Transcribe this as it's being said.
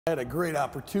I had a great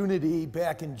opportunity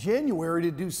back in January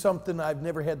to do something I've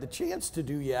never had the chance to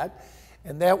do yet,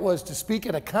 and that was to speak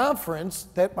at a conference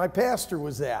that my pastor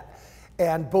was at.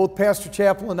 And both Pastor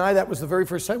Chappell and I, that was the very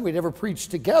first time we'd ever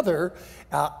preached together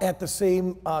at the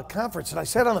same conference. And I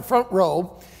sat on the front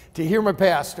row to hear my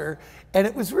pastor, and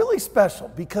it was really special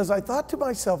because I thought to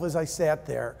myself as I sat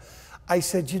there, I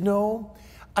said,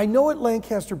 I know at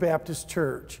Lancaster Baptist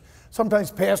Church,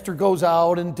 sometimes pastor goes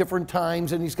out in different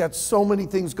times and he's got so many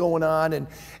things going on.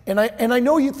 And I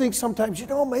know you think sometimes,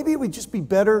 maybe it would just be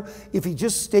better if he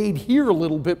just stayed here a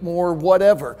little bit more,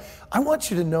 whatever. I want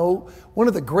you to know one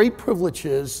of the great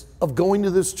privileges of going to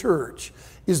this church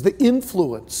is the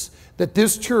influence that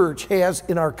this church has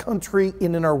in our country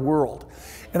and in our world.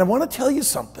 And I want to tell you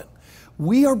something.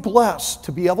 We are blessed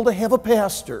to be able to have a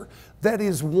pastor that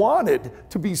is wanted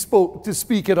to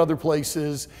speak at other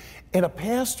places, and a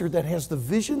pastor that has the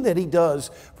vision that he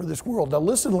does for this world. Now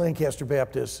listen, Lancaster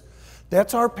Baptist,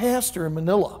 that's our pastor in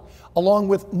Manila, along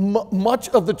with much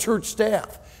of the church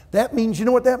staff. That means, you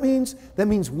know what that means? That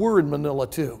means we're in Manila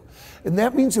too. And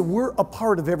that means that we're a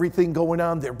part of everything going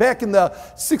on there. Back in the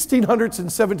 1600s and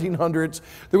 1700s,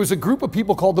 there was a group of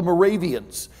people called the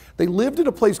Moravians. They lived in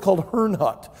a place called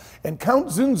Herrnhut, and Count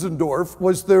Zinzendorf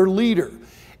was their leader.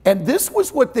 And this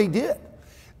was what they did.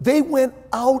 They went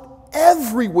out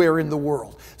everywhere in the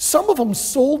world. Some of them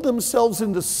sold themselves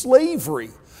into slavery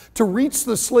to reach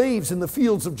the slaves in the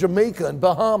fields of Jamaica and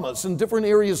Bahamas and different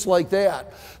areas like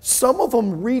that. Some of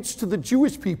them reached to the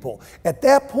Jewish people. At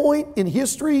that point in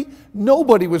history,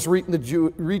 nobody was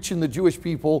reaching the Jewish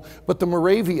people but the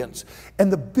Moravians.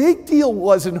 And the big deal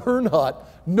was in Herrnhut,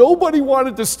 nobody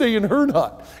wanted to stay in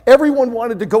Herrnhut. Everyone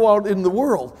wanted to go out in the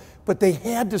world. But they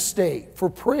had to stay for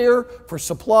prayer, for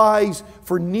supplies,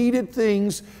 for needed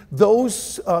things.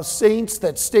 Those saints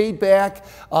that stayed back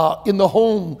in the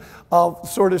home,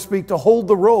 so to speak, to hold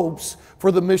the ropes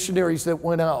for the missionaries that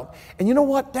went out. And you know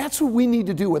what? That's what we need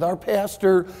to do with our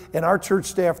pastor and our church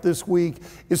staff this week,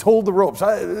 is hold the ropes.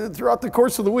 Throughout the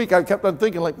course of the week, I kept on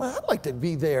thinking, I'd like to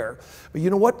be there. But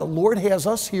you know what? The Lord has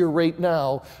us here right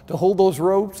now to hold those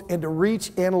ropes and to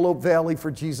reach Antelope Valley for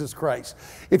Jesus Christ.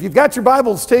 If you've got your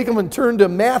Bibles, take them and turn to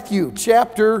Matthew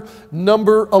chapter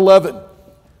number 11.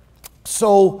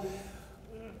 So,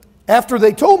 after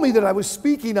they told me that I was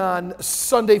speaking on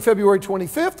Sunday, February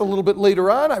 25th, a little bit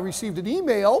later on, I received an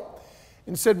email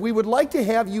and said, we would like to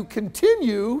have you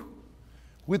continue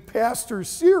with Pastor's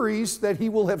series that he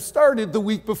will have started the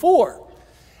week before.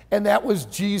 And that was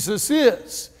Jesus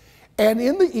Is. And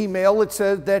in the email, it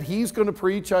said that he's going to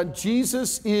preach on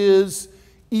Jesus is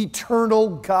eternal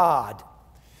God.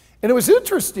 And it was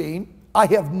interesting. I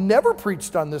have never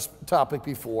preached on this topic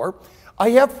before.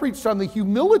 I have preached on the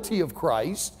humility of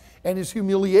Christ and his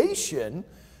humiliation,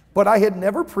 but I had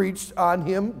never preached on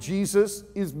him, Jesus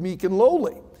is meek and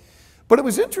lowly. But it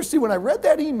was interesting when I read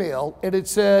that email and it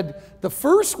said, the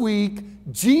first week,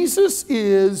 Jesus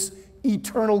is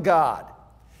eternal God.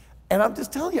 And I'm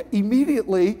just telling you,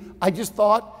 immediately, I just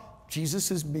thought,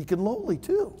 Jesus is meek and lowly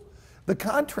too. The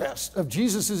contrast of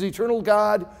Jesus is eternal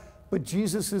God, but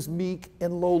Jesus is meek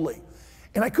and lowly.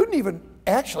 And I couldn't even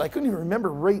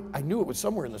remember I knew it was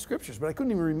somewhere in the scriptures, but I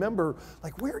couldn't even remember,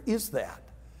 where is that?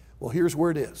 Well, here's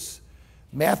where it is.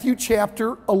 Matthew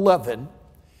chapter 11.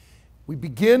 We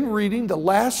begin reading the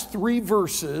last 3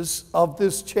 verses of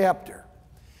this chapter.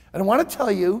 And I want to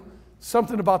tell you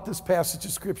something about this passage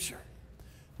of scripture.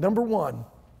 Number 1,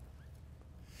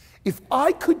 if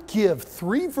I could give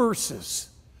 3 verses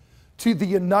to the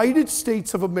United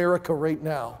States of America right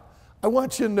now, I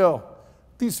want you to know,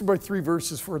 these are my 3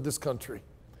 verses for this country.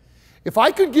 If I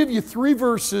could give you 3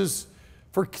 verses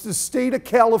for the state of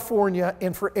California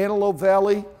and for Antelope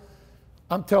Valley,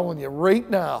 I'm telling you right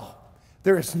now,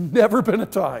 there has never been a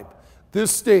time this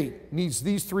state needs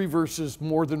these 3 verses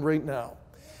more than right now.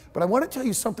 But I want to tell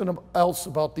you something else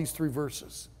about these 3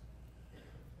 verses.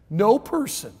 No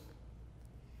person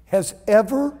has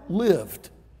ever lived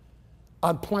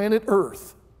on planet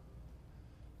Earth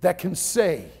that can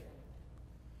say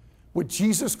what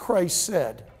Jesus Christ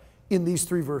said in these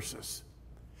 3 verses.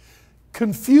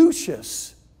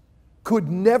 Confucius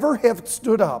could never have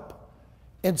stood up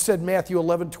and said Matthew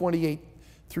 11:28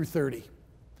 through 30.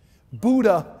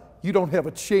 Buddha, you don't have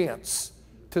a chance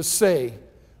to say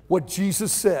what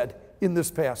Jesus said in this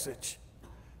passage.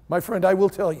 My friend, I will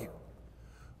tell you,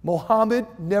 Muhammad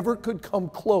never could come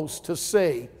close to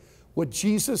say what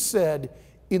Jesus said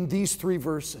in these 3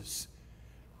 verses.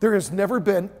 There has never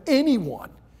been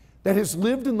anyone that has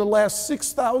lived in the last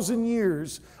 6,000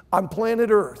 years on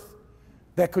planet Earth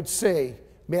that could say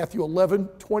Matthew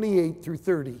 11:28 through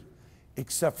 30,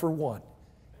 except for one,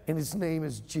 and his name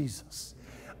is Jesus.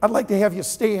 I'd like to have you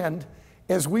stand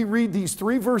as we read these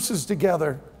 3 verses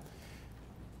together.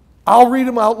 I'll read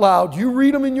them out loud. You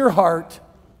read them in your heart.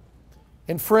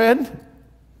 And friend,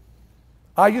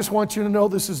 I just want you to know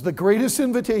this is the greatest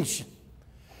invitation.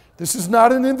 This is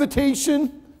not an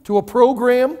invitation to a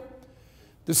program.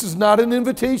 This is not an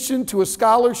invitation to a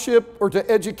scholarship or to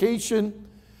education.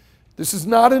 This is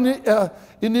not an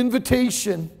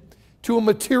invitation to a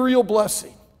material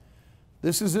blessing.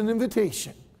 This is an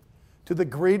invitation to the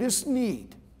greatest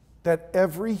need that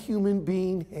every human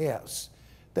being has,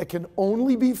 that can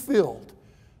only be filled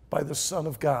by the Son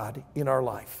of God in our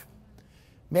life.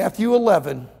 Matthew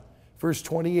 11, verse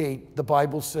 28, the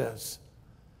Bible says,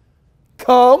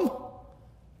 "Come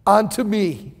unto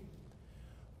me,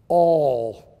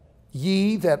 all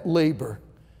ye that labor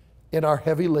and are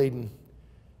heavy laden,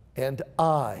 and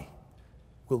I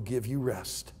will give you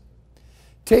rest.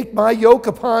 Take my yoke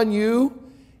upon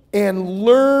you and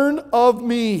learn of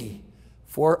me,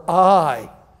 for I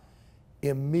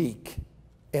am meek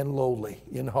and lowly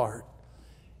in heart,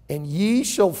 and ye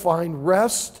shall find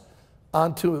rest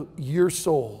unto your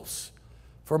souls.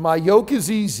 For my yoke is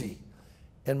easy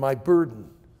and my burden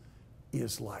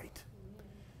is light."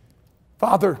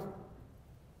 Father,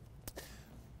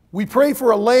 we pray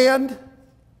for a land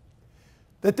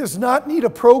that does not need a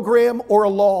program or a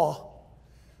law.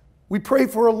 We pray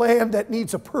for a land that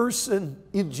needs a person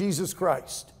in Jesus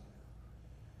Christ.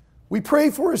 We pray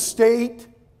for a state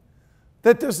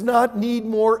that does not need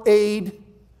more aid,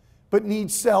 but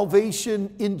needs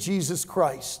salvation in Jesus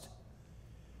Christ.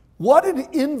 What an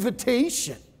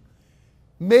invitation.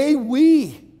 May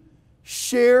we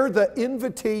share the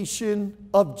invitation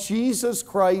of Jesus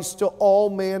Christ to all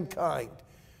mankind.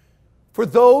 For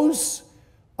those,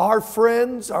 our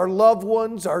friends, our loved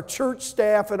ones, our church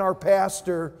staff, and our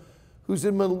pastor who's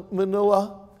in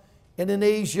Manila and in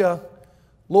Asia,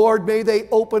 Lord, may they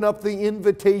open up the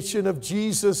invitation of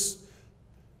Jesus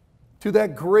to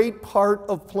that great part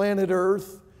of planet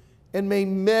Earth, and may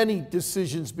many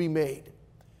decisions be made.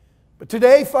 But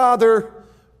today, Father,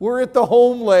 we're at the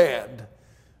homeland.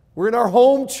 We're in our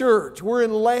home church. We're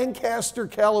in Lancaster,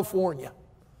 California.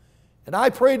 And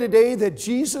I pray today that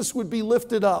Jesus would be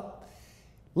lifted up.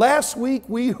 Last week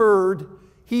we heard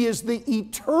He is the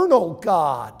eternal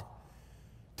God.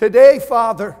 Today,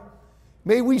 Father,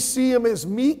 may we see Him as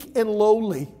meek and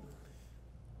lowly,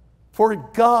 for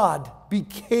God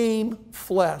became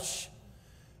flesh.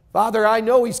 Father, I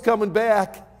know He's coming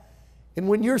back, and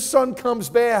when your Son comes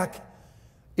back,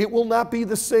 it will not be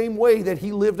the same way that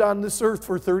He lived on this earth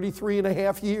for 33 and a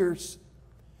half years.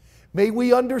 May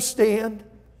we understand,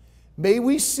 may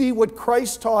we see what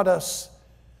Christ taught us,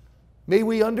 may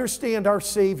we understand our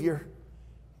Savior.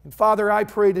 And Father, I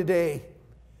pray today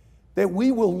that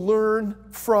we will learn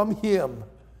from Him,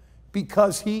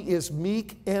 because He is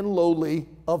meek and lowly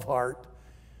of heart.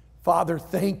 Father,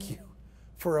 thank you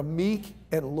for a meek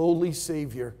and lowly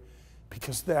Savior,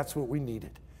 because that's what we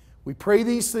needed. We pray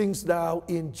these things now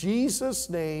in Jesus'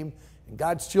 name. And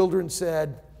God's children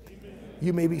said, amen.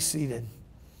 You may be seated.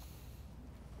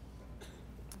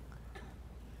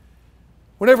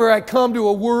 Whenever I come to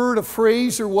a word, a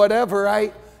phrase, or whatever,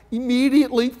 I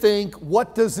immediately think,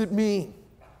 what does it mean?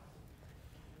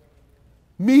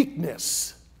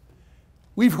 Meekness.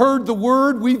 We've heard the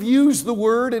word, we've used the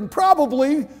word, and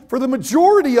probably for the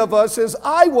majority of us, as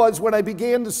I was when I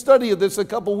began the study of this a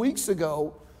couple weeks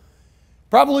ago,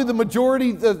 probably the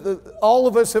majority, all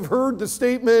of us have heard the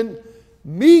statement,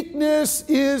 meekness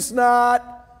is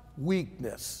not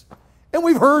weakness. And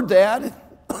we've heard that,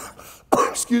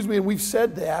 excuse me, and we've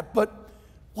said that, but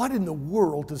what in the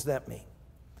world does that mean?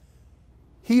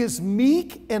 He is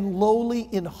meek and lowly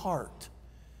in heart.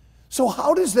 So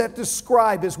how does that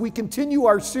describe, as we continue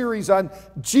our series on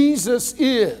Jesus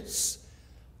is,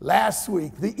 last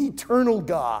week, the eternal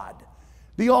God,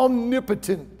 the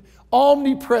omnipotent,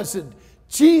 omnipresent,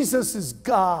 Jesus is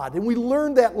God, and we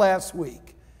learned that last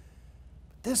week.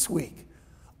 This week,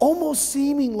 almost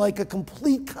seeming like a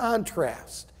complete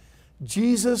contrast,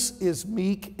 Jesus is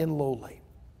meek and lowly.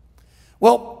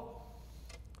 Well,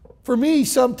 for me,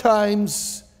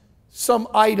 sometimes some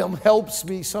item helps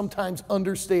me sometimes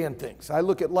understand things. I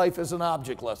look at life as an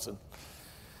object lesson.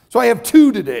 So I have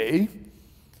 2 today.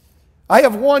 I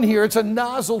have one here. It's a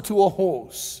nozzle to a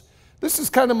hose. This is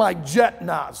kind of my jet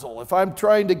nozzle. If I'm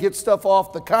trying to get stuff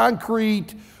off the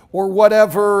concrete or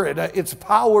whatever, and it's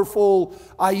powerful,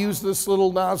 I use this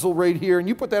little nozzle right here, and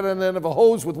you put that on the end of a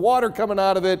hose with water coming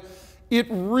out of it, it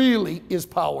really is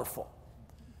powerful.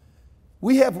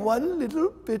 We have one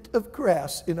little bit of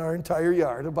grass in our entire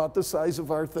yard, about the size of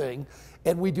our thing,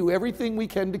 and we do everything we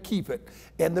can to keep it,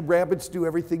 and the rabbits do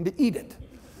everything to eat it.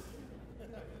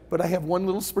 but I have one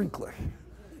little sprinkler.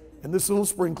 And this little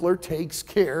sprinkler takes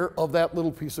care of that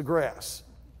little piece of grass.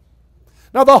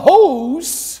 Now the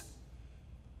hose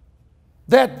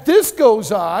that this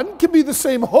goes on can be the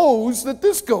same hose that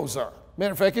this goes on.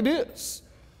 Matter of fact, it is.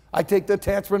 I take the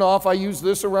attachment off. I use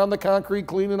this around the concrete,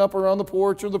 cleaning up around the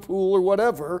porch or the pool or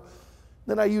whatever.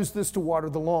 Then I use this to water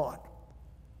the lawn.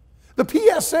 The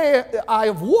PSI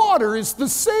of water is the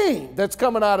same that's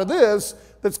coming out of this,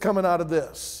 that's coming out of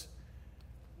this.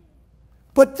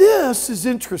 But this is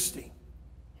interesting.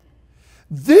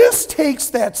 This takes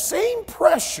that same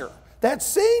pressure, that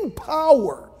same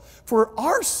power, for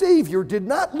our Savior did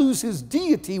not lose his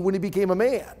deity when he became a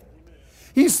man.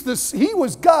 He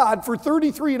was God for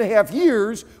 33 and a half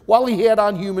years while he had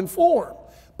on human form.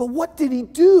 But what did he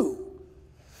do?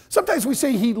 Sometimes we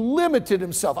say he limited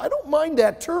himself. I don't mind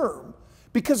that term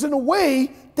because in a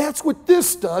way, that's what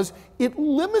this does. It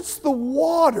limits the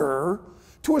water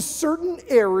to a certain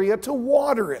area to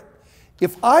water it.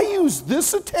 If I use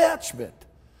this attachment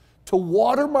to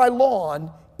water my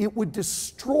lawn, it would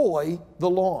destroy the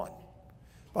lawn.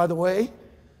 By the way,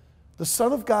 the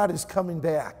Son of God is coming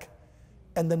back.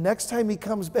 And the next time he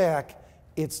comes back,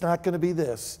 it's not going to be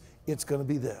this, it's going to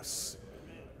be this.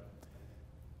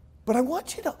 But I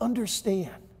want you to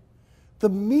understand, the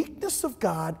meekness of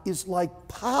God is like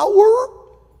power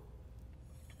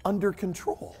under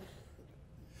control.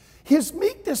 His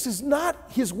meekness is not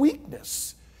his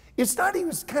weakness. It's not he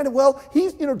was kind of, well,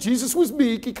 Jesus was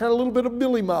meek, he kind of a little bit of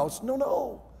Millie Mouse.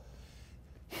 No.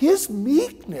 His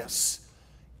meekness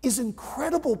is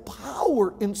incredible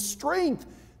power and strength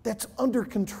that's under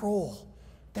control,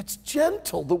 that's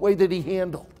gentle the way that he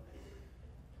handled.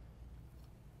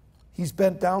 He's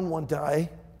bent down one day,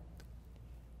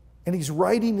 and he's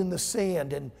writing in the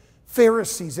sand, and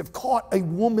Pharisees have caught a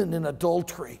woman in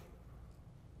adultery.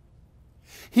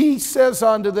 He says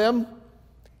unto them,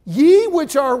 "Ye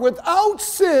which are without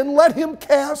sin, let him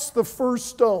cast the first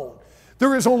stone."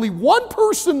 There is only one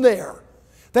person there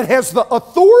that has the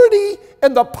authority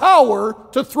and the power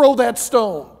to throw that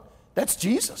stone. That's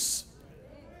Jesus.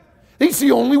 He's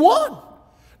the only one.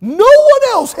 No one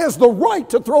else has the right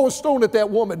to throw a stone at that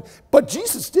woman, but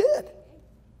Jesus did.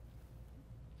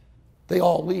 They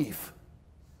all leave.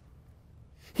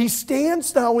 He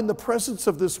stands now in the presence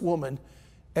of this woman,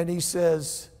 and he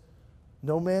says,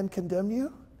 "No man condemn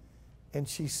you?" And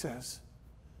she says,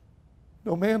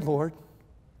 "No man, Lord."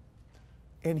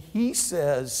 And he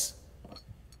says,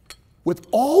 with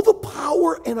all the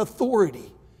power and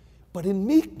authority, but in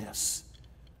meekness,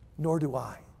 "Nor do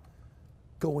I.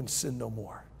 Go and sin no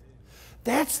more."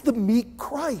 That's the meek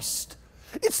Christ.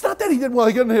 It's not that he didn't,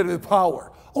 he didn't have the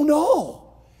power. Oh no.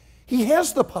 He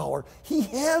has the power. He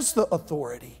has the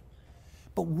authority.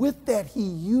 But with that, he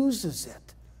uses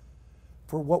it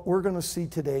for what we're going to see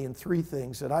today in three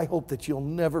things that I hope that you'll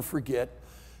never forget.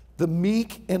 The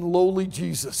meek and lowly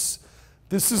Jesus.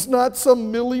 This is not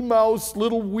some Millie Mouse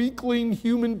little weakling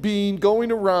human being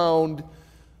going around.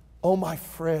 Oh, my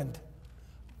friend,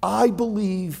 I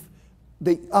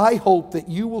hope that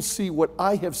you will see what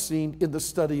I have seen in the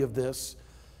study of this,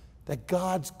 that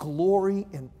God's glory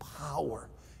and power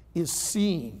is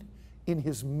seen in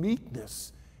his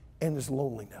meekness and his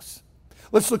lowliness.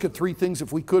 Let's look at three things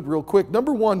if we could real quick.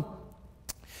 Number one,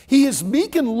 he is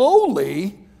meek and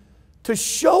lowly to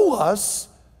show us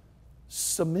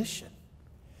submission.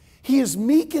 He is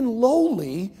meek and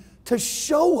lowly to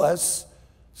show us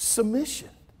submission.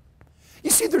 You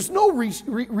see, there's no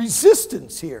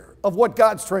resistance here of what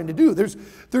God's trying to do.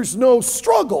 There's no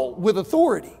struggle with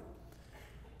authority.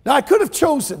 Now, I could have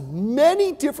chosen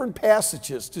many different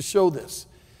passages to show this,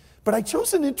 but I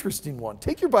chose an interesting one.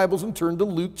 Take your Bibles and turn to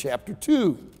Luke chapter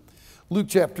 2. Luke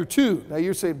chapter 2. Now,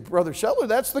 you're saying, Brother Schettler,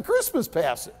 that's the Christmas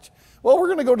passage. Well, we're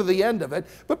going to go to the end of it.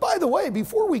 But by the way,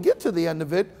 before we get to the end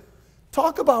of it,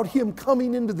 talk about him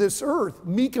coming into this earth,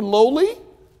 meek and lowly.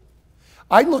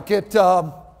 I look at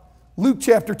Luke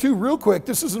chapter 2 real quick.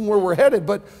 This isn't where we're headed,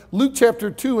 but Luke chapter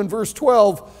 2 and verse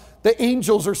 12, the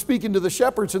angels are speaking to the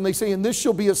shepherds and they say, "And this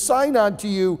shall be a sign unto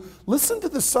you." Listen to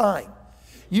the sign.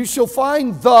 "You shall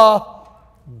find the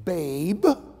babe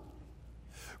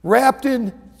wrapped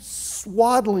in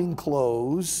swaddling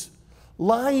clothes,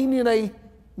 lying in a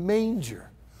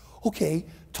manger." Okay,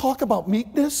 talk about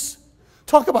meekness.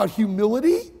 Talk about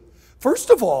humility. First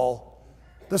of all,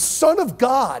 the Son of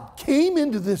God came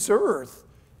into this earth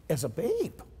as a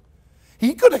babe.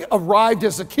 He could have arrived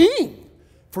as a king,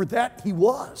 for that he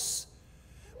was.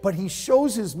 But he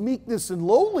shows his meekness and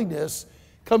lowliness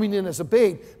coming in as a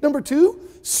babe. Number two,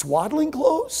 swaddling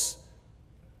clothes.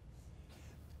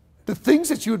 The things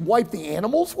that you would wipe the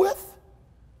animals with.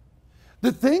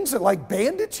 The things that like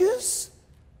bandages.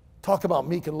 Talk about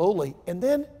meek and lowly. And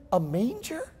then a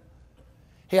manger?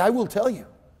 Hey, I will tell you,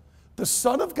 the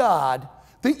Son of God,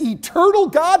 the eternal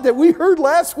God that we heard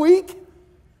last week,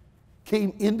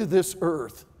 came into this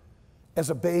earth as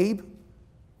a babe,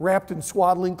 wrapped in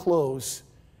swaddling clothes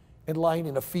and lying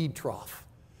in a feed trough.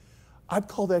 I'd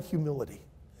call that humility.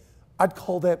 I'd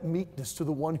call that meekness to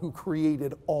the one who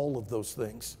created all of those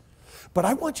things. But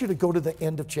I want you to go to the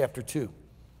end of chapter 2.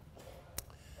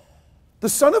 The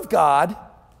Son of God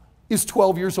is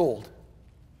 12 years old.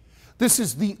 This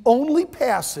is the only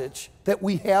passage that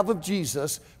we have of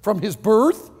Jesus from his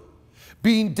birth,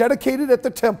 being dedicated at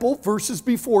the temple, verses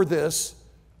before this,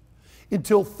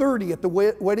 until 30 at the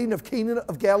wedding of Cana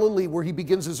of Galilee, where he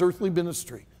begins his earthly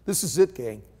ministry. This is it,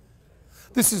 gang.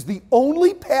 This is the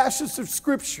only passage of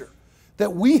Scripture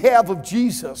that we have of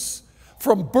Jesus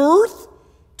from birth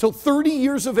till 30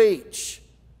 years of age.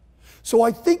 So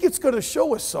I think it's going to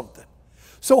show us something.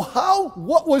 So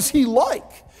what was he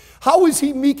like? How was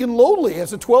he meek and lowly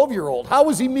as a 12-year-old? How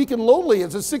was he meek and lowly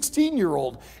as a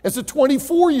 16-year-old, as a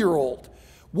 24-year-old?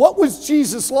 What was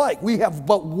Jesus like? We have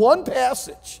but one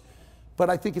passage, but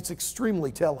I think it's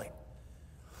extremely telling.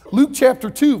 Luke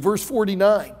chapter 2, verse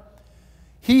 49.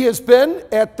 He has been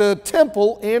at the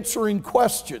temple answering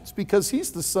questions because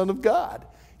he's the Son of God.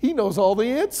 He knows all the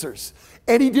answers,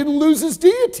 and he didn't lose his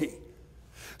deity.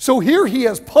 So here he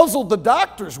has puzzled the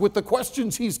doctors with the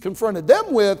questions he's confronted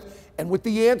them with and with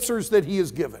the answers that he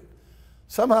has given.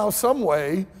 Somehow, some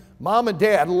way, mom and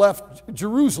dad left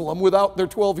Jerusalem without their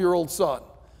 12-year-old son.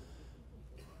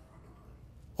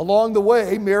 Along the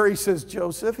way, Mary says,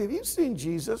 Joseph, have you seen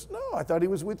Jesus? No, I thought he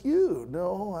was with you.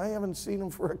 No, I haven't seen him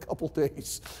for a couple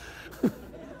days.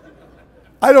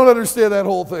 I don't understand that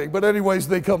whole thing, but anyways,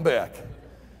 they come back.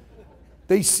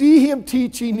 They see him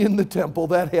teaching in the temple.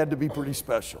 That had to be pretty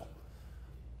special.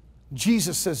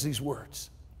 Jesus says these words.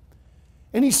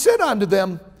 And he said unto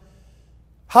them,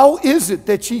 how is it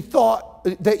that ye thought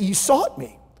that ye sought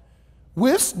me?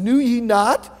 Wist, knew ye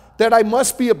not that I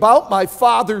must be about my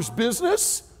Father's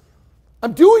business?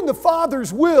 I'm doing the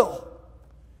Father's will.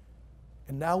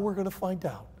 And now we're going to find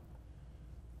out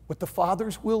what the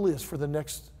Father's will is for the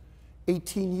next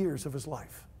 18 years of his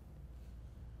life.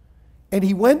 And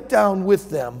he went down with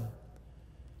them.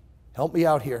 Help me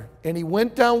out here. And he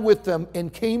went down with them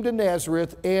and came to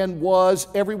Nazareth and was,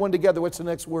 everyone together, what's the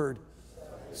next word?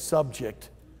 Subject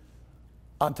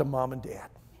unto mom and dad.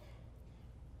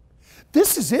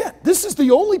 This is it. This is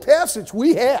the only passage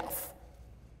we have.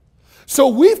 So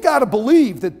we've got to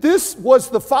believe that this was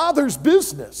the Father's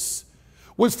business,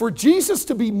 was for Jesus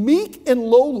to be meek and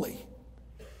lowly.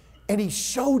 And he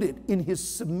showed it in his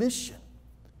submission.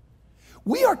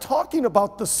 We are talking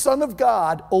about the Son of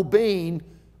God obeying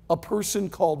a person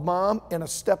called mom and a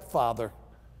stepfather.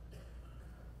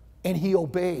 And he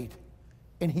obeyed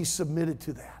and he submitted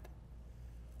to that.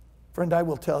 Friend, I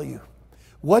will tell you,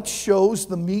 what shows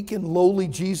the meek and lowly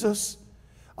Jesus?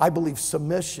 I believe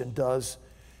submission does.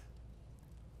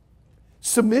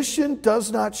 Submission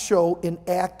does not show an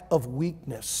act of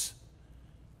weakness,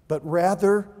 but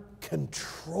rather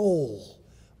control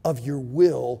of your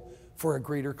will for a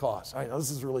greater cause. I know this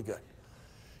is really good.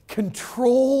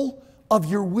 Control of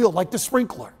your will, like the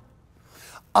sprinkler.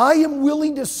 I am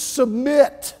willing to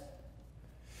submit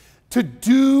to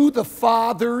do the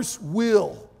Father's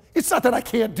will. It's not that I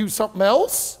can't do something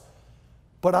else,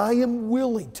 but I am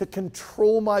willing to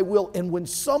control my will. And when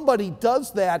somebody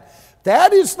does that,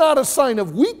 that is not a sign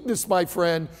of weakness, my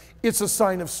friend. It's a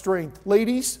sign of strength.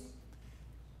 Ladies,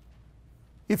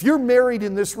 if you're married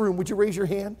in this room, would you raise your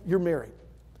hand? You're married.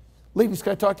 Ladies,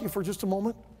 can I talk to you for just a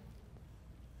moment?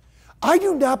 I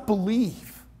do not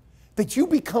believe that you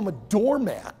become a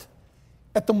doormat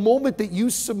at the moment that you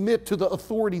submit to the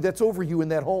authority that's over you in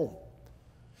that home.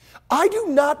 I do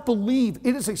not believe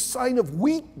it is a sign of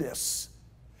weakness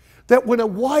that when a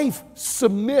wife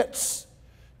submits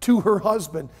to her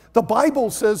husband, the Bible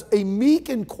says a meek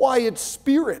and quiet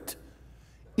spirit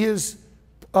is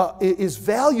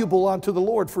valuable unto the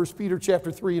Lord, 1 Peter chapter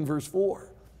 3 and verse 4.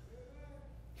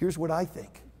 Here's what I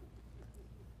think.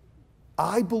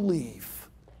 I believe,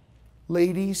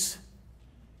 ladies,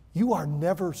 you are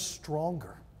never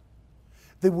stronger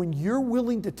than when you're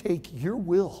willing to take your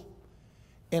will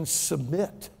and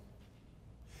submit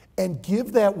and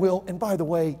give that will. And by the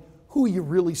way, who are you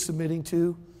really submitting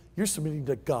to? You're submitting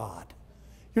to God.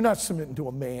 You're not submitting to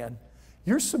a man.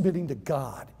 You're submitting to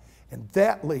God. And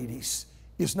that, ladies,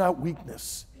 is not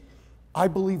weakness. I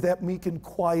believe that meek and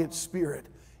quiet spirit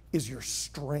is your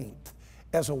strength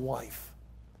as a wife.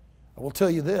 I will tell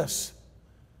you this.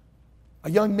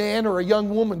 A young man or a young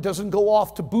woman doesn't go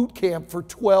off to boot camp for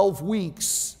 12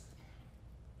 weeks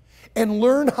and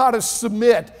learn how to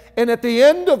submit. And at the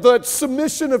end of that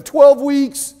submission of 12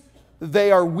 weeks,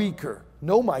 they are weaker.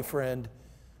 No, my friend,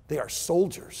 they are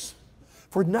soldiers.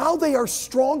 For now they are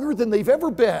stronger than they've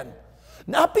ever been.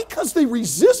 Not because they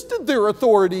resisted their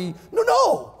authority.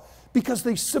 No, because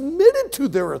they submitted to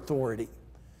their authority.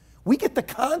 We get the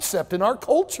concept in our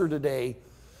culture today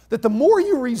that the more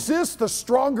you resist, the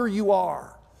stronger you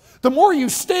are. The more you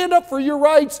stand up for your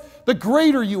rights, the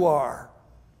greater you are.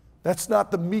 That's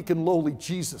not the meek and lowly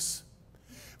Jesus.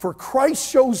 For Christ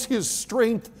shows his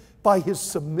strength by his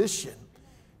submission.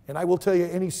 And I will tell you,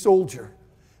 any soldier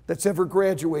that's ever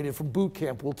graduated from boot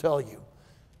camp will tell you,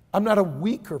 I'm not a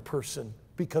weaker person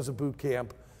because of boot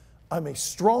camp. I'm a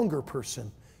stronger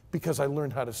person because I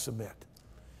learned how to submit.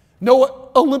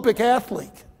 No Olympic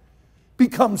athlete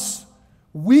becomes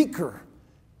weaker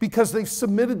because they've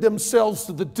submitted themselves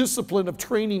to the discipline of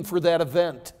training for that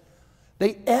event.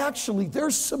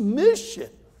 Their submission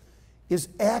is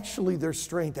actually their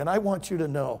strength. And I want you to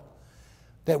know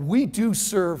that we do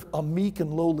serve a meek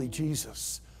and lowly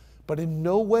Jesus, but in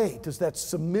no way does that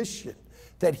submission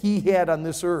that he had on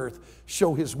this earth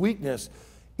show his weakness.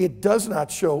 It does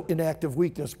not show inactive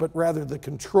weakness, but rather the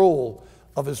control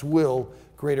of his will,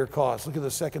 greater cause. Look at the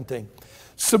second thing.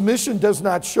 Submission does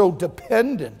not show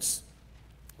dependence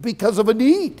because of a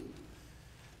need,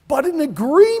 but an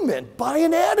agreement by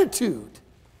an attitude.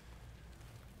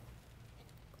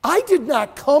 I did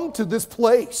not come to this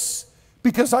place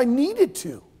because I needed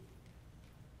to.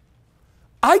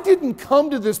 I didn't come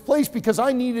to this place because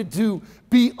I needed to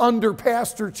be under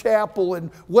Pastor Chappell and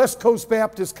West Coast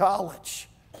Baptist College.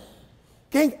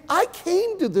 Gang, I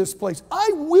came to this place.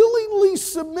 I willingly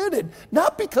submitted,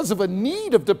 not because of a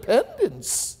need of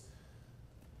dependence,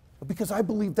 but because I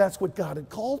believe that's what God had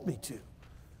called me to.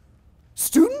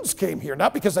 Students came here,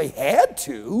 not because they had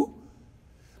to,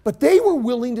 but they were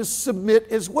willing to submit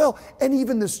as well. And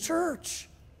even this church.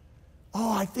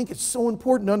 Oh, I think it's so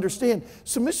important to understand.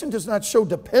 Submission does not show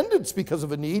dependence because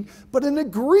of a need, but an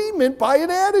agreement by an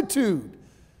attitude.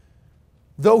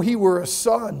 Though he were a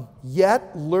son,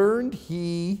 yet learned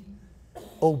he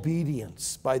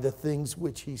obedience by the things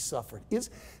which he suffered.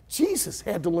 Jesus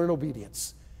had to learn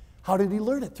obedience. How did he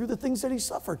learn it? Through the things that he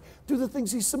suffered, through the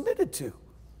things he submitted to.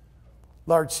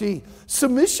 Large C.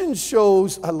 Submission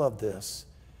shows, I love this,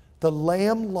 the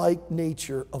lamb-like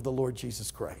nature of the Lord Jesus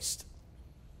Christ.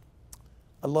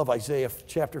 I love Isaiah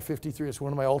chapter 53. It's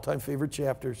one of my all-time favorite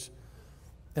chapters.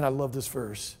 And I love this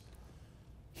verse.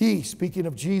 He, speaking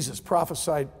of Jesus,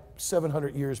 prophesied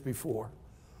 700 years before.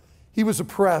 He was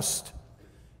oppressed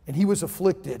and he was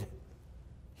afflicted.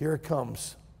 Here it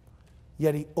comes.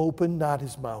 Yet he opened not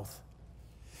his mouth.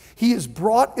 He is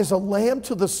brought as a lamb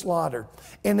to the slaughter,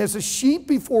 and as a sheep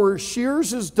before her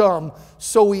shears is dumb,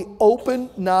 so he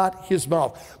opened not his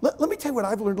mouth. Let me tell you what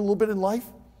I've learned a little bit in life.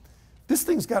 This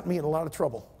thing's got me in a lot of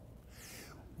trouble.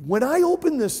 When I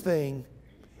open this thing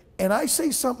and I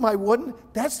say something I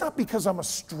wouldn't, that's not because I'm a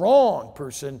strong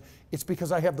person. It's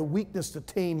because I have the weakness to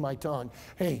tame my tongue.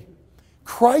 Hey,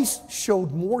 Christ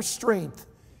showed more strength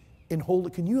in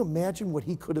holding. Can you imagine what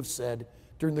he could have said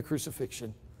during the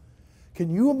crucifixion? Can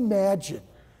you imagine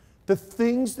the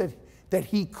things that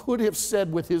he could have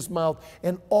said with his mouth,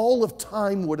 and all of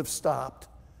time would have stopped?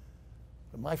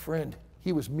 But my friend,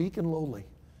 he was meek and lowly,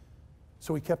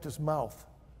 so he kept his mouth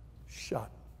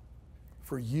shut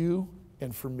for you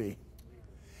and for me.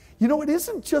 You know, it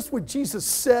isn't just what Jesus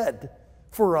said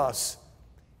for us,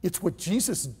 it's what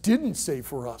Jesus didn't say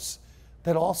for us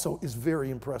that also is very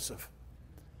impressive.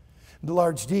 The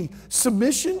large D,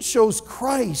 submission shows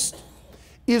Christ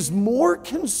is more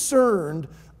concerned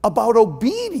about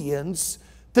obedience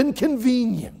than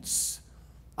convenience.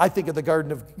 I think of the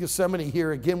Garden of Gethsemane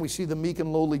here. Again, we see the meek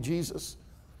and lowly Jesus.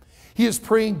 He is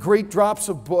praying great drops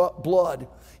of blood.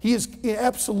 He is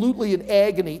absolutely in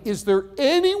agony. Is there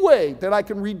any way that I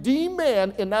can redeem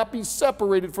man and not be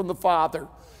separated from the Father?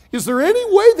 Is there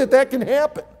any way that that can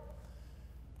happen?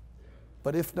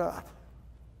 But if not,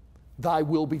 thy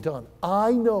will be done.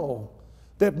 I know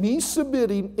that me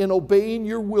submitting and obeying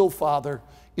your will, Father,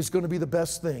 is going to be the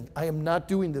best thing. I am not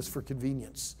doing this for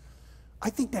convenience. I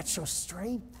think that shows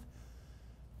strength.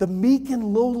 The meek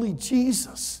and lowly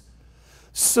Jesus.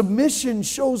 Submission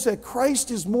shows that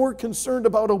Christ is more concerned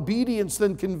about obedience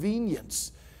than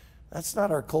convenience. That's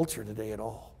not our culture today at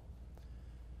all.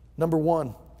 Number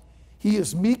one, he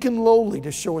is meek and lowly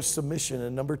to show us submission.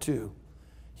 And number two,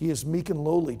 he is meek and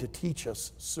lowly to teach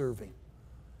us serving.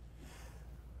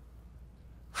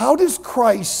 How does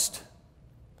Christ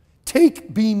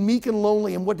take being meek and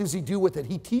lowly, and what does he do with it?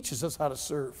 He teaches us how to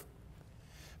serve.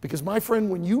 Because my friend,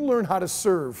 when you learn how to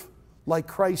serve like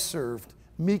Christ served,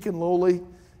 meek and lowly,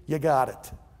 You got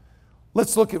it.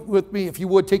 Let's look at with me, if you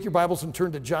would, take your Bibles and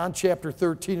turn to John chapter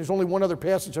 13. There's only one other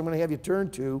passage I'm going to have you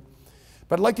turn to,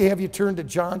 but I'd like to have you turn to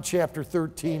John chapter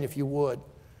 13, if you would.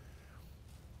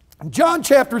 John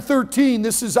chapter 13,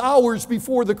 this is hours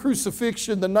before the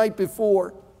crucifixion, the night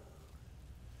before.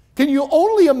 Can you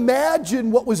only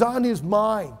imagine what was on his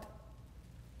mind?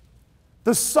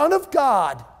 The Son of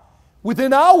God,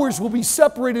 within hours, will be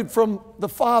separated from the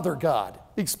Father God.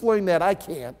 Explain that, I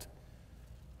can't.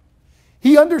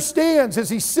 He understands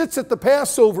as he sits at the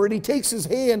Passover and he takes his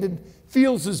hand and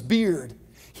feels his beard.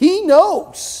 He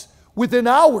knows within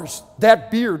hours that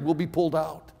beard will be pulled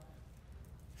out.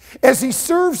 As he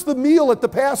serves the meal at the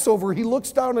Passover, he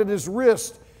looks down at his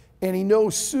wrist and he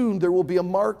knows soon there will be a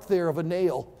mark there of a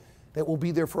nail that will be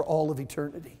there for all of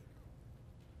eternity.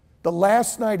 The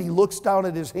last night he looks down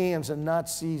at his hands and not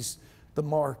sees the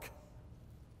mark.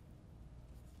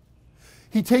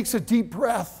 He takes a deep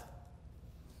breath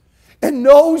and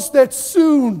knows that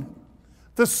soon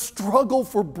the struggle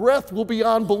for breath will be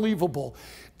unbelievable.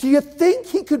 Do you think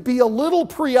he could be a little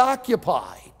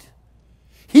preoccupied?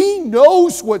 He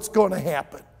knows what's going to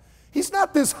happen. He's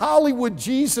not this Hollywood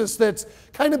Jesus that's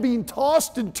kind of being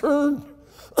tossed and turned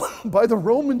by the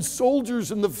Roman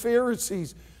soldiers and the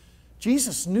Pharisees.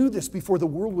 Jesus knew this before the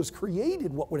world was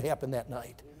created, what would happen that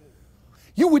night.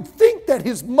 You would think that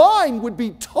his mind would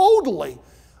be totally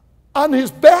on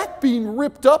his back being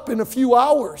ripped up in a few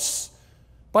hours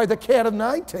by the cat of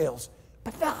nine tails.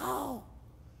 But no,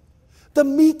 the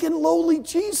meek and lowly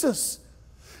Jesus,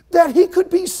 that he could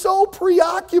be so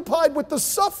preoccupied with the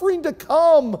suffering to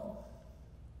come,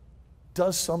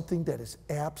 does something that is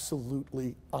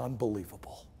absolutely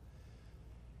unbelievable.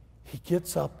 He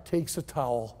gets up, takes a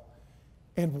towel,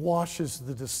 and washes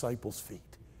the disciples' feet.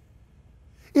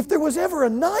 If there was ever a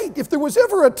night, if there was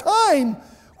ever a time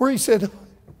where he said,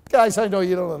 guys, I know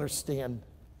you don't understand.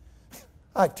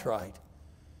 I've tried.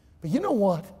 But you know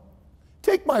what?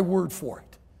 Take my word for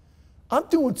it. I'm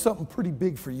doing something pretty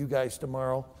big for you guys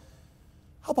tomorrow.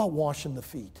 How about washing the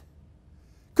feet?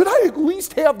 Could I at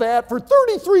least have that for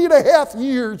 33 and a half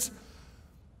years?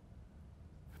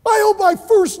 My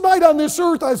first night on this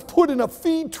earth, I was put in a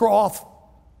feed trough.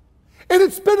 And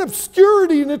it's been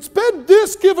obscurity and it's been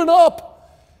this given up.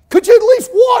 Could you at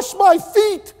least wash my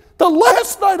feet the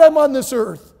last night I'm on this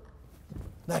earth?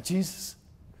 Not Jesus.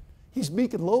 He's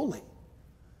meek and lowly.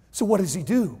 So what does he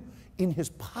do? In his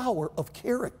power of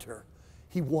character,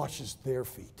 he washes their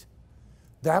feet.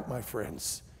 That, my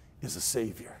friends, is a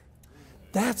Savior.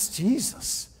 That's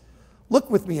Jesus. Look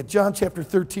with me at John chapter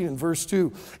 13 and verse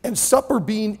 2. And supper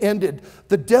being ended,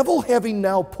 the devil having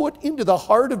now put into the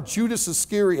heart of Judas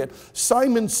Iscariot,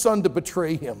 Simon's son, to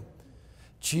betray him.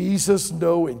 Jesus,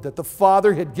 knowing that the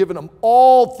Father had given him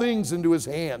all things into his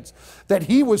hands, that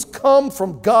he was come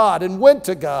from God and went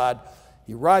to God,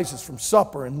 he rises from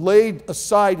supper and laid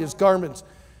aside his garments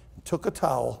and took a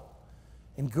towel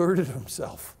and girded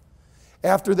himself.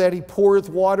 After that, he poureth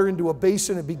water into a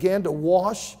basin and began to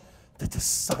wash the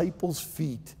disciples'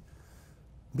 feet,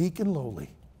 meek and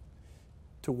lowly,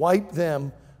 to wipe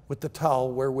them with the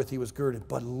towel wherewith he was girded.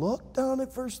 But look down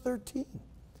at verse 13.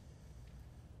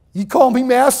 You call me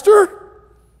Master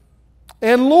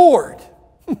and Lord.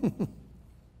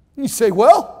 You say,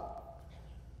 well,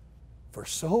 for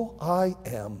so I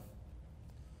am.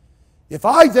 If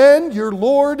I then, your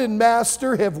Lord and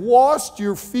Master, have washed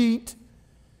your feet,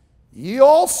 ye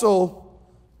also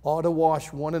ought to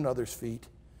wash one another's feet.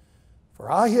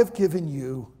 For I have given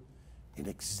you an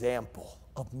example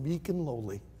of meek and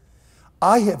lowly.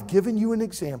 I have given you an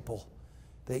example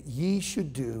that ye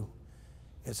should do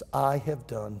as I have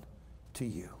done to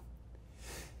you.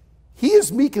 He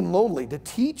is meek and lowly to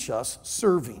teach us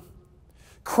serving.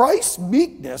 Christ's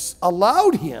meekness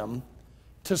allowed him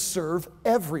to serve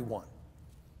everyone.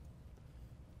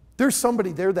 There's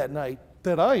somebody there that night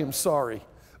that I am sorry,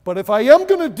 but if I am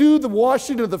going to do the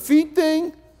washing of the feet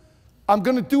thing, I'm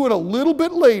going to do it a little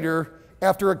bit later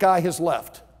after a guy has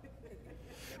left.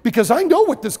 Because I know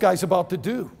what this guy's about to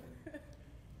do.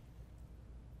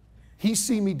 He's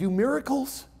seen me do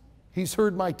miracles. He's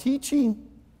heard my teaching.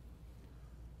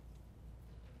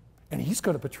 And he's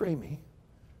going to betray me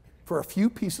for a few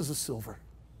pieces of silver.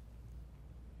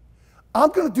 I'm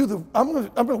going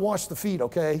to wash the feet,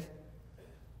 okay?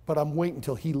 But I'm waiting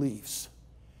until he leaves.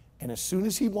 And as soon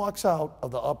as he walks out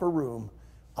of the upper room,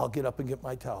 I'll get up and get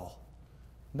my towel.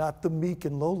 Not the meek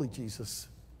and lowly Jesus.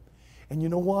 And you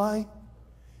know why?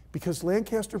 Because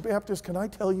Lancaster Baptist, can I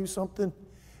tell you something?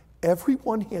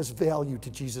 Everyone has value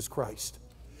to Jesus Christ.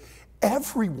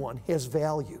 Everyone has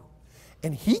value.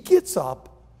 And he gets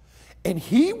up and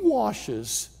he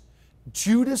washes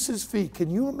Judas's feet. Can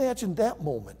you imagine that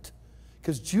moment?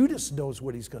 Because Judas knows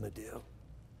what he's going to do.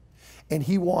 And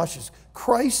he washes.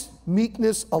 Christ's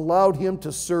meekness allowed him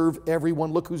to serve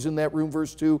everyone. Look who's in that room,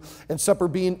 verse 2. And supper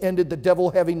being ended, the devil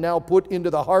having now put into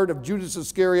the heart of Judas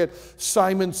Iscariot,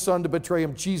 Simon's son, to betray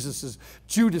him.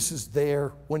 Judas is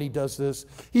there when he does this.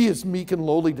 He is meek and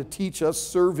lowly to teach us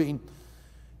serving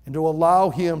and to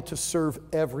allow him to serve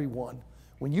everyone.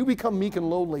 When you become meek and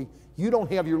lowly, you don't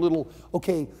have your little,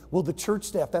 okay, well, the church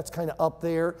staff, that's kind of up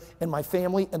there, and my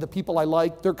family and the people I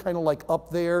like, they're kind of like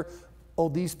up there. Oh,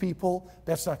 these people,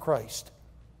 that's not Christ.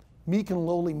 Meek and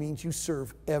lowly means you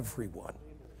serve everyone.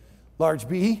 Large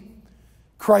B,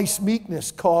 Christ's meekness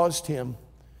caused him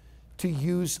to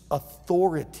use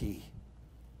authority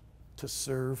to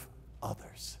serve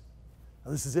others.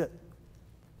 Now, this is it.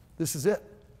 This is it.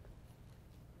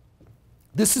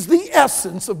 This is the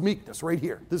essence of meekness right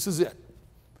here. This is it.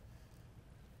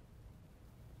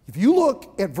 If you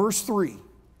look at verse 3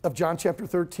 of John chapter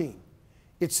 13,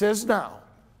 it says now,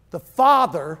 the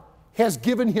Father has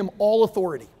given him all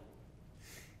authority.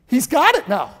 He's got it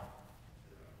now.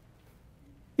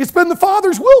 It's been the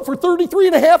Father's will for 33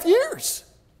 and a half years.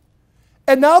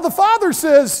 And now the Father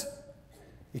says,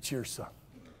 it's your son.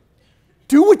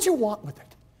 Do what you want with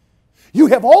it. You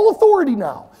have all authority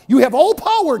now. You have all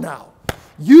power now.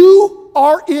 You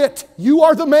are it. You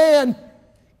are the man.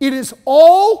 It is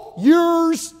all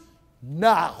yours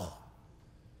now.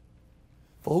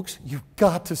 Folks, you've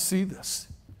got to see this.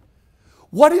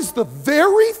 What is the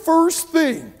very first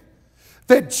thing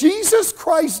that Jesus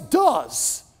Christ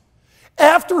does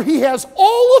after he has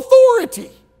all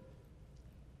authority?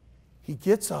 He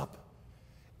gets up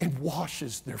and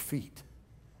washes their feet.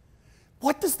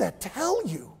 What does that tell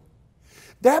you?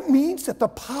 That means that the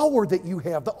power that you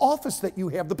have, the office that you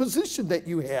have, the position that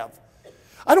you have,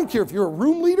 I don't care if you're a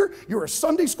room leader, you're a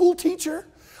Sunday school teacher,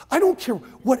 I don't care,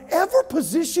 whatever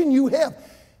position you have.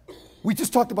 We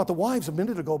just talked about the wives a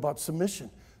minute ago about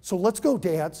submission. So let's go,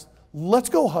 dads. Let's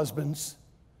go, husbands.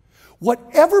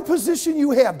 Whatever position you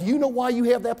have, do you know why you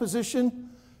have that position?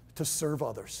 To serve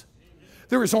others.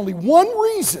 There is only one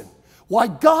reason why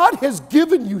God has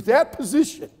given you that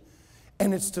position,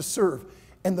 and it's to serve.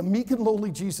 And the meek and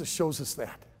lowly Jesus shows us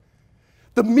that.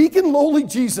 The meek and lowly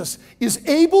Jesus is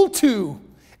able to,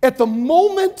 at the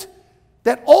moment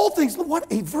that all things, what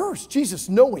a verse, Jesus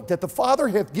knowing that the Father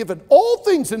hath given all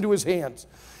things into his hands,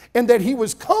 and that he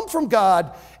was come from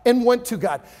God and went to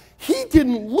God. He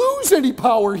didn't lose any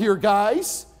power here,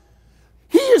 guys.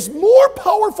 He is more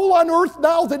powerful on earth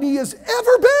now than he has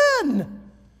ever been.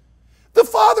 The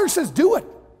Father says, do it.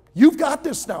 You've got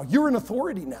this now. You're in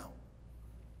authority now.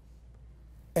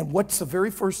 And what's the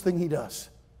very first thing he does?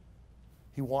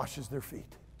 He washes their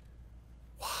feet.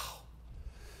 Wow.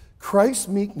 Christ's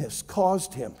meekness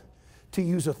caused him to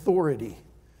use authority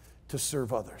to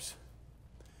serve others.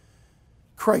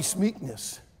 Christ's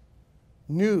meekness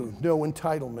knew no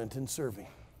entitlement in serving.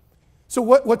 So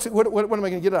what am I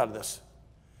going to get out of this?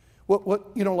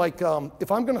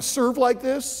 If I'm going to serve like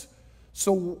this,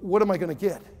 so what am I going to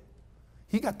get?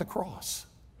 He got the cross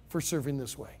for serving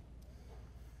this way.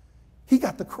 He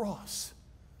got the cross.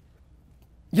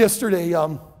 Yesterday,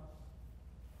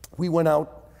 we went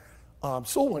out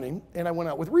soul winning, and I went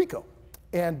out with Rico.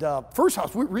 And first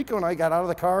house, Rico and I got out of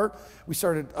the car. We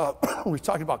started, we were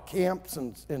talking about camps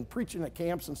and preaching at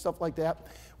camps and stuff like that.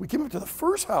 We came up to the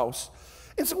first house,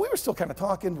 and so we were still kind of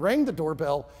talking, rang the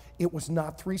doorbell. It was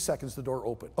not 3 seconds the door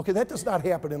opened. Okay, that does not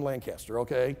happen in Lancaster,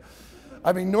 okay?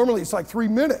 I mean, normally it's like 3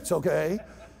 minutes, okay?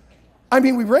 I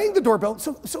mean, we rang the doorbell.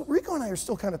 So Rico and I are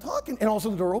still kind of talking, and all of a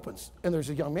sudden the door opens, and there's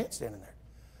a young man standing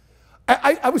there.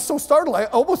 I was so startled, I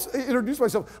almost introduced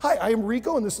myself. Hi, I am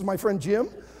Rico, and this is my friend Jim.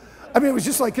 I mean, it was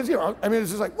just like, because, it was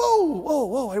just like,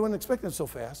 whoa, I wasn't expecting it so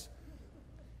fast.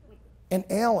 And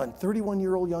Alan,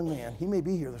 31-year-old young man, he may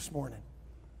be here this morning.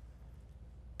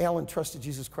 Alan trusted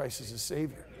Jesus Christ as his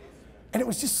Savior. And it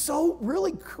was just so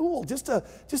really cool just to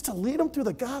lead him through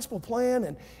the gospel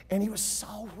plan, and he was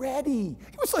so ready.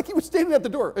 He was like he was standing at the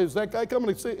door. Is that guy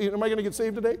coming to say, am I going to get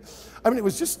saved today? I mean, it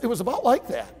was about like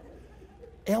that.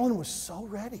 Alan was so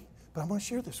ready. But I'm going to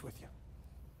share this with you.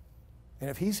 And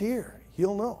if he's here,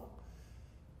 he'll know.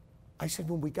 I said,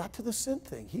 when we got to the sin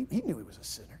thing, he knew he was a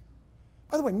sinner.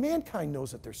 By the way, mankind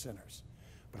knows that they're sinners.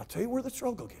 But I'll tell you where the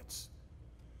struggle gets.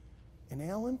 And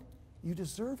Alan, you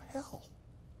deserve hell.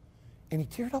 And he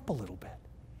teared up a little bit.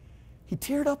 He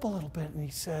teared up a little bit, and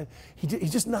he said, he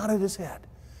just nodded his head.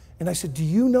 And I said, do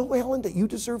you know, Alan, that you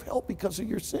deserve help because of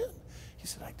your sin? He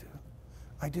said, I do.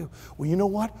 I do. Well, you know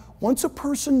what? Once a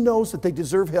person knows that they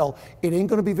deserve hell, it ain't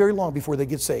going to be very long before they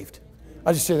get saved.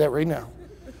 I'll just say that right now.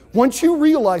 Once you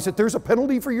realize that there's a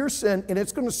penalty for your sin and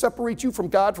it's going to separate you from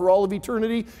God for all of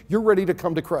eternity, you're ready to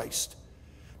come to Christ.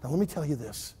 Now let me tell you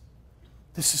this.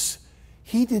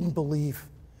 He didn't believe.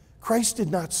 Christ did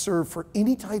not serve for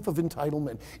any type of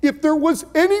entitlement. If there was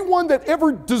anyone that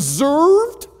ever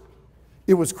deserved,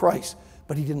 it was Christ.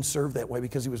 But he didn't serve that way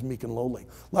because he was meek and lowly.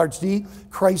 Large D,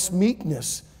 Christ's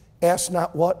meekness asked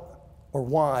not what or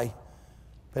why,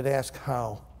 but asked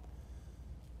how.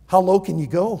 How low can you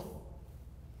go?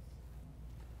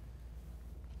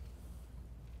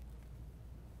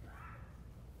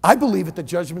 I believe at the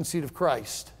judgment seat of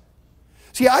Christ.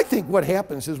 See, I think what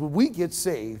happens is when we get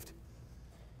saved,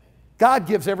 God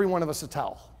gives every one of us a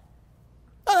towel.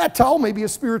 Now, that towel may be a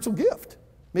spiritual gift,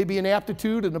 maybe an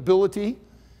aptitude, an ability,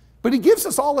 but he gives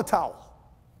us all a towel.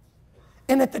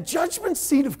 And at the judgment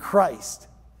seat of Christ,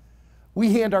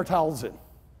 we hand our towels in.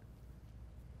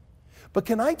 But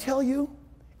can I tell you,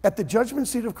 at the judgment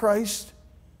seat of Christ,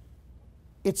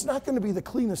 it's not going to be the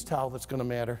cleanest towel that's going to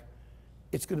matter.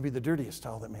 It's going to be the dirtiest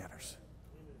towel that matters.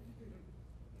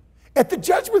 At the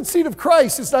judgment seat of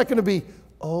Christ, it's not going to be,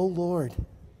 oh Lord,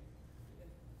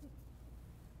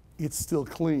 it's still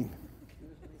clean.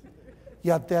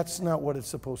 Yeah, that's not what it's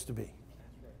supposed to be.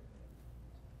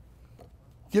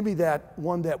 Give me that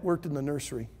one that worked in the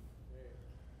nursery.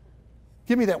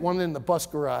 Give me that one in the bus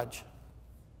garage.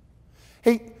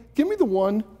 Hey, give me the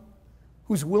one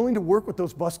who's willing to work with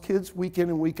those bus kids week in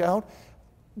and week out.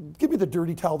 Give me the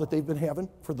dirty towel that they've been having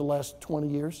for the last 20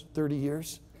 years, 30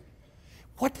 years.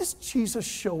 What does Jesus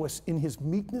show us in his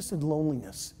meekness and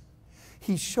loneliness?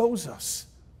 He shows us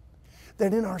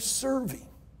that in our serving,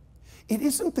 it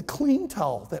isn't the clean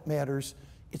towel that matters,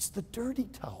 it's the dirty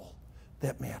towel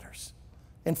that matters.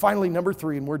 And finally, number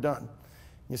 3, and we're done.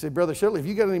 You say, Brother Schettler, if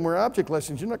you got any more object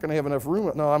lessons, you're not going to have enough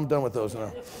room. No, I'm done with those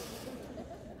now.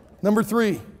 Number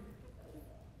 3,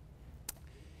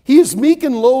 he is meek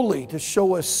and lowly to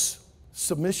show us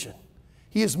submission.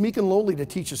 He is meek and lowly to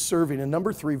teach us serving. And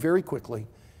number 3, very quickly,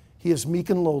 he is meek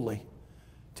and lowly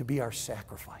to be our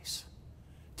sacrifice.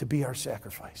 To be our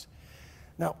sacrifice.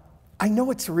 Now, I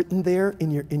know it's written there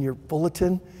in your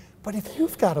bulletin, but if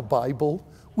you've got a Bible,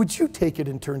 would you take it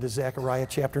and turn to Zechariah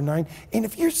chapter 9? And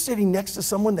if you're sitting next to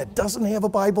someone that doesn't have a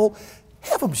Bible,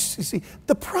 have them. You see,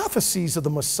 the prophecies of the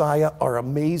Messiah are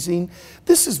amazing.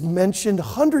 This is mentioned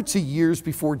hundreds of years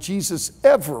before Jesus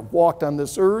ever walked on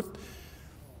this earth.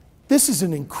 This is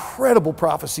an incredible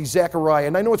prophecy, Zechariah.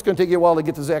 And I know it's going to take you a while to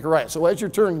get to Zechariah. So as you're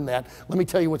turning that, let me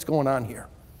tell you what's going on here.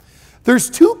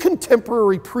 There's 2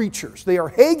 contemporary preachers. They are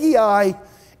Haggai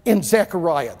and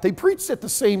Zechariah. They preached at the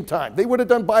same time. They would have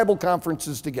done Bible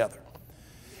conferences together.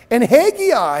 And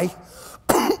Haggai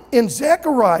and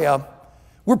Zechariah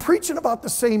were preaching about the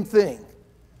same thing,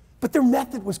 but their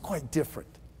method was quite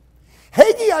different.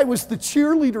 Haggai was the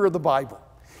cheerleader of the Bible.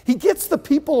 He gets the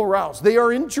people aroused. They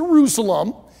are in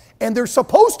Jerusalem, and they're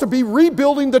supposed to be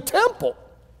rebuilding the temple.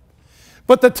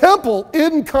 But the temple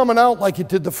isn't coming out like it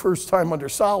did the first time under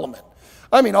Solomon.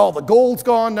 I mean, all the gold's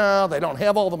gone now. They don't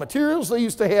have all the materials they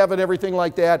used to have and everything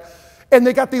like that. And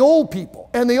they got the old people.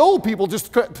 And the old people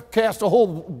just cast a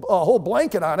whole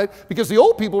blanket on it because the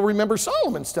old people remember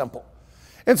Solomon's temple.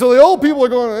 And so the old people are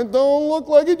going, it don't look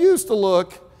like it used to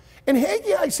look. And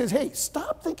Haggai says, hey,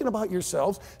 stop thinking about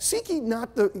yourselves. Seek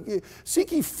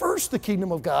ye first the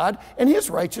kingdom of God and his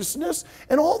righteousness,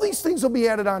 and all these things will be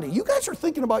added on to you. You guys are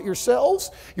thinking about yourselves.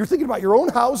 You're thinking about your own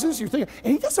houses. And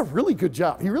he does a really good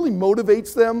job. He really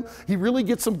motivates them. He really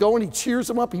gets them going. He cheers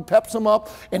them up. He peps them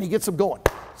up, and he gets them going.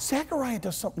 Zechariah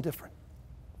does something different.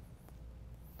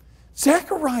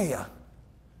 Zechariah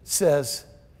says,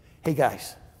 hey,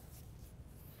 guys,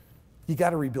 you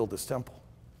got to rebuild this temple.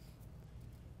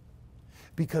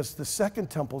 Because the second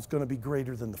temple is going to be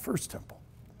greater than the first temple.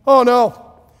 Oh,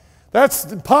 no, that's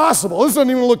impossible. This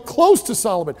doesn't even look close to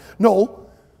Solomon. No,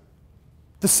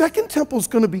 the second temple is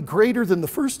going to be greater than the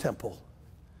first temple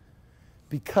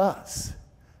because,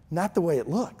 not the way it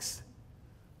looks,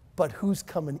 but who's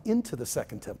coming into the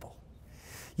second temple.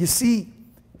 You see,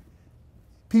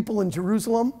 people in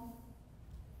Jerusalem,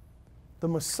 the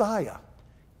Messiah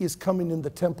is coming in the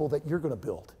temple that you're going to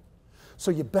build.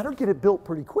 So you better get it built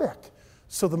pretty quick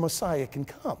so the Messiah can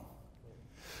come.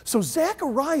 So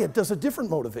Zechariah does a different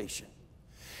motivation.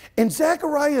 And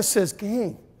Zechariah says,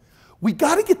 gang, we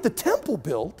got to get the temple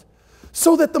built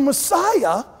so that the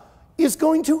Messiah is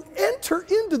going to enter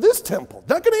into this temple.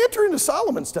 Not going to enter into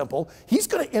Solomon's temple. He's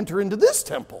going to enter into this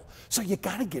temple. So you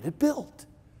got to get it built.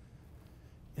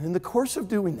 And in the course of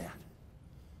doing that,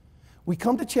 we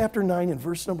come to chapter 9 and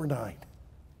verse number 9.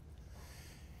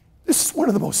 This is one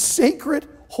of the most sacred,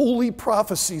 holy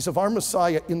prophecies of our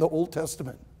Messiah in the Old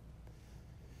Testament.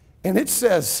 And it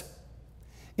says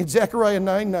in Zechariah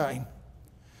 9:9,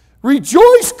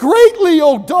 rejoice greatly,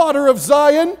 O daughter of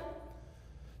Zion.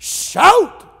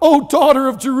 Shout, O daughter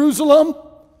of Jerusalem.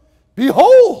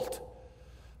 Behold,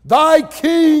 thy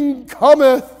king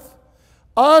cometh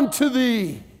unto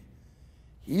thee.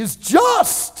 He is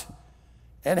just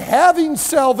and having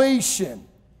salvation,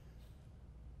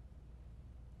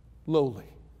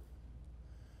 lowly,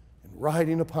 and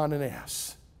riding upon an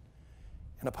ass,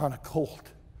 and upon a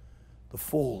colt, the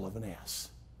foal of an ass.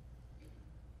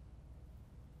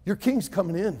 Your king's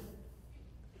coming in.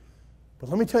 But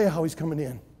let me tell you how he's coming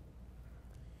in.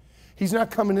 He's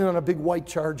not coming in on a big white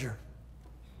charger.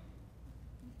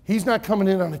 He's not coming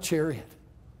in on a chariot.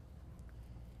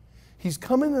 He's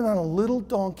coming in on a little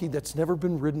donkey that's never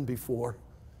been ridden before,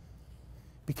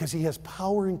 because he has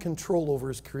power and control over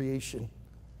his creation.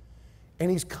 And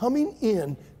he's coming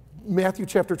in, Matthew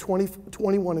chapter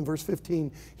 21 and verse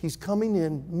 15, he's coming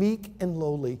in meek and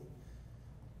lowly.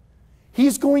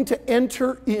 He's going to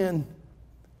enter in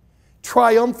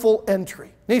triumphal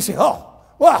entry. And you say, oh,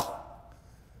 well,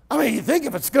 I mean, you think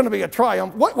if it's going to be a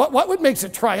triumph, what makes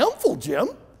it triumphal, Jim?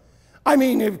 I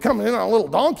mean, you're coming in on a little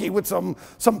donkey with some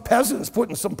peasants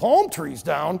putting some palm trees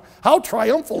down. How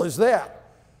triumphal is that?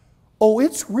 Oh,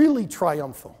 it's really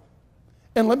triumphal.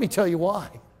 And let me tell you why.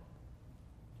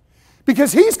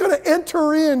 Because he's going to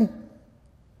enter in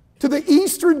to the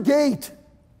eastern gate,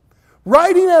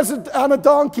 riding on a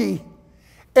donkey,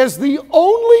 as the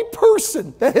only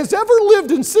person that has ever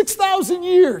lived in 6,000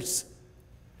 years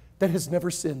that has never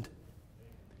sinned.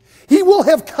 He will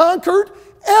have conquered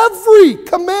every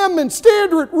commandment,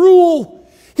 standard, rule.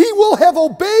 He will have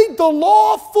obeyed the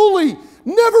law fully,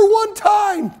 never one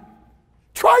time.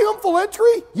 Triumphal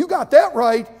entry? You got that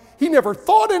right. He never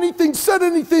thought anything, said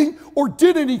anything, or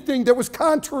did anything that was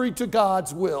contrary to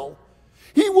God's will.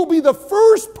 He will be the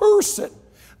first person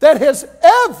that has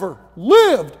ever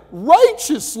lived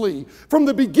righteously from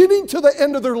the beginning to the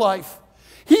end of their life.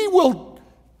 He will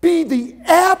be the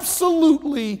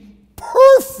absolutely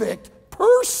perfect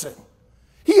person.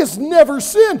 He has never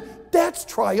sinned. That's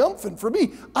triumphant for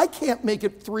me. I can't make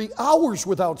it 3 hours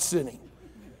without sinning.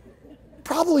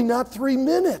 Probably not 3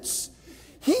 minutes.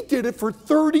 He did it for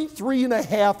 33 and a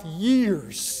half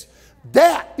years.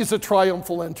 That is a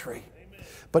triumphal entry.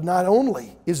 But not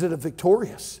only is it a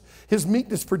victorious, his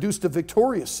meekness produced a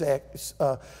victorious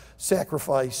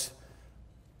sacrifice.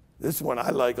 This one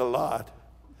I like a lot.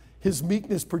 His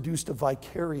meekness produced a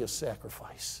vicarious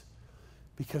sacrifice.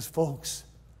 Because, folks,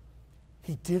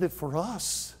 he did it for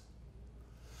us.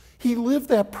 He lived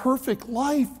that perfect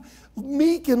life,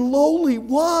 meek and lowly.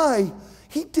 Why?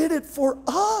 He did it for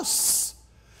us.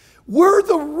 We're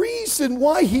the reason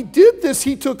why he did this.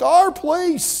 He took our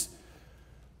place.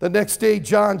 The next day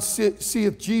John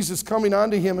seeth Jesus coming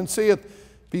unto him, and saith,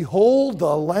 behold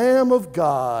the Lamb of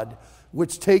God,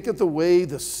 which taketh away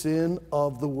the sin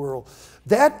of the world.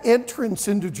 That entrance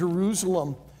into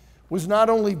Jerusalem was not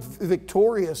only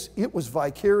victorious, it was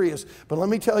vicarious. But let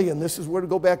me tell you, and this is where to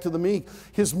go back to the meek,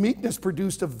 his meekness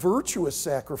produced a virtuous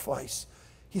sacrifice.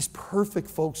 He's perfect,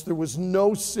 folks. There was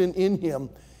no sin in him.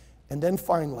 And then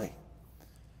finally,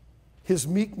 his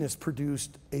meekness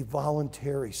produced a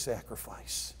voluntary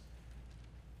sacrifice.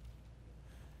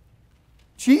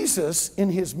 Jesus, in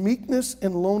his meekness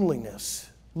and lowliness,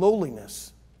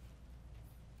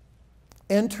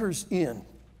 enters in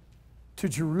to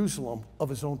Jerusalem of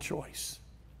his own choice.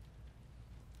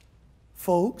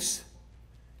 Folks,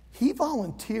 he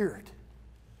volunteered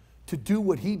to do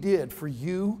what he did for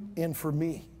you and for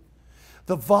me.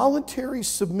 The voluntary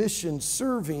submission,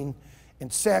 serving,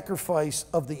 and sacrifice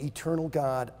of the eternal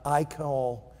God, I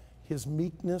call his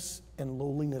meekness and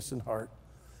lowliness in heart.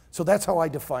 So that's how I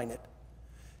define it.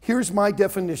 Here's my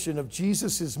definition of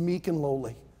Jesus is meek and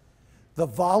lowly. The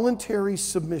voluntary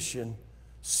submission,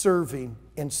 serving,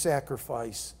 and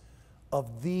sacrifice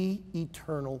of the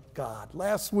eternal God.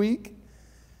 Last week,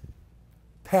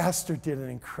 Pastor did an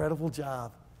incredible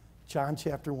job. John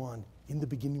chapter 1. In the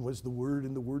beginning was the Word,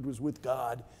 and the Word was with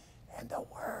God, and the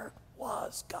Word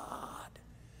was God.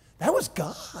 That was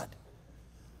God.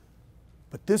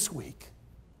 But this week,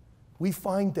 we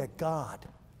find that God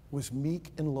was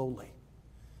meek and lowly.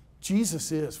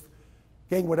 Jesus is,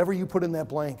 gang, whatever you put in that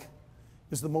blank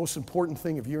is the most important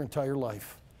thing of your entire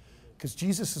life. Because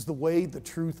Jesus is the way, the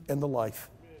truth, and the life.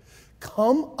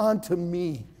 Come unto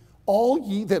me, all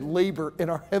ye that labor and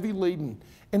are heavy laden,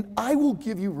 and I will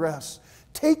give you rest.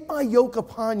 Take my yoke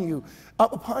upon you,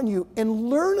 and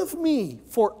learn of me,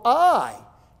 for I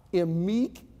am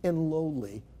meek and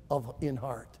lowly in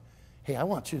heart. Hey, I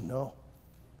want you to know,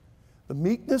 the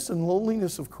meekness and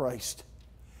lowliness of Christ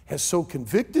has so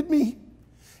convicted me,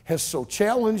 has so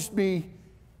challenged me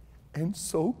and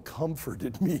so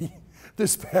comforted me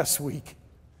this past week.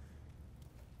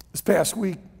 This past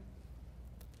week,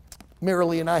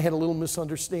 Marilee and I had a little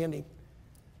misunderstanding.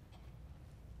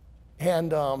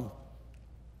 And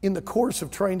in the course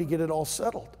of trying to get it all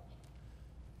settled,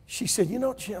 she said, you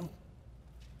know, Jim,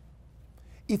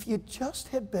 if you just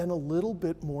had been a little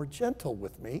bit more gentle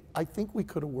with me, I think we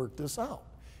could have worked this out,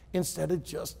 instead of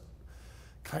just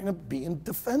kind of being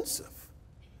defensive.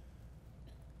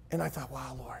 And I thought,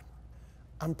 wow, Lord,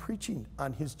 I'm preaching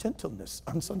on his gentleness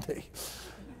on Sunday.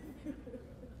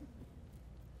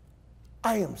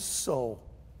 I am so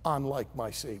unlike my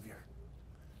Savior.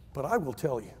 But I will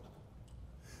tell you,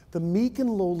 the meek and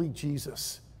lowly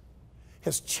Jesus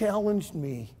has challenged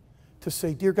me to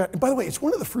say, dear God, and by the way, it's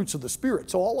one of the fruits of the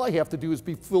Spirit, so all I have to do is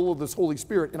be full of this Holy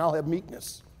Spirit and I'll have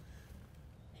meekness.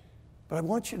 But I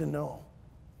want you to know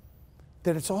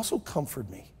that it's also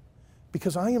comforted me,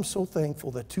 because I am so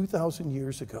thankful that 2,000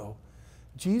 years ago,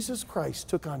 Jesus Christ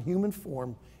took on human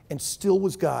form and still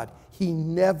was God. He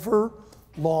never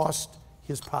lost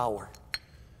his power.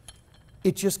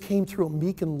 It just came through a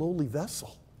meek and lowly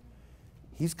vessel.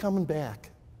 He's coming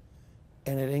back,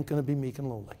 and it ain't going to be meek and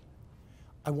lowly.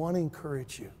 I want to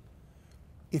encourage you.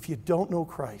 If you don't know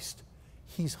Christ,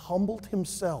 he's humbled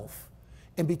himself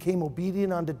and became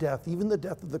obedient unto death, even the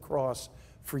death of the cross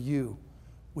for you.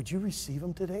 Would you receive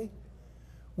him today?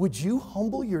 Would you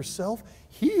humble yourself?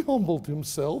 He humbled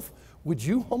himself. Would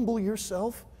you humble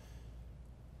yourself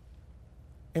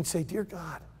and say, dear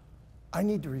God, I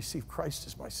need to receive Christ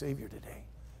as my Savior today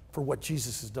for what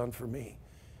Jesus has done for me.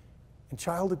 And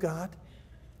child of God,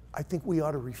 I think we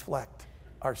ought to reflect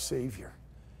our Savior.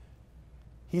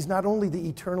 He's not only the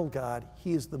eternal God,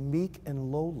 he is the meek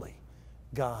and lowly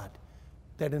God,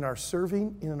 that in our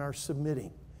serving and in our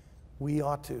submitting, we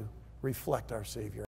ought to reflect our Savior.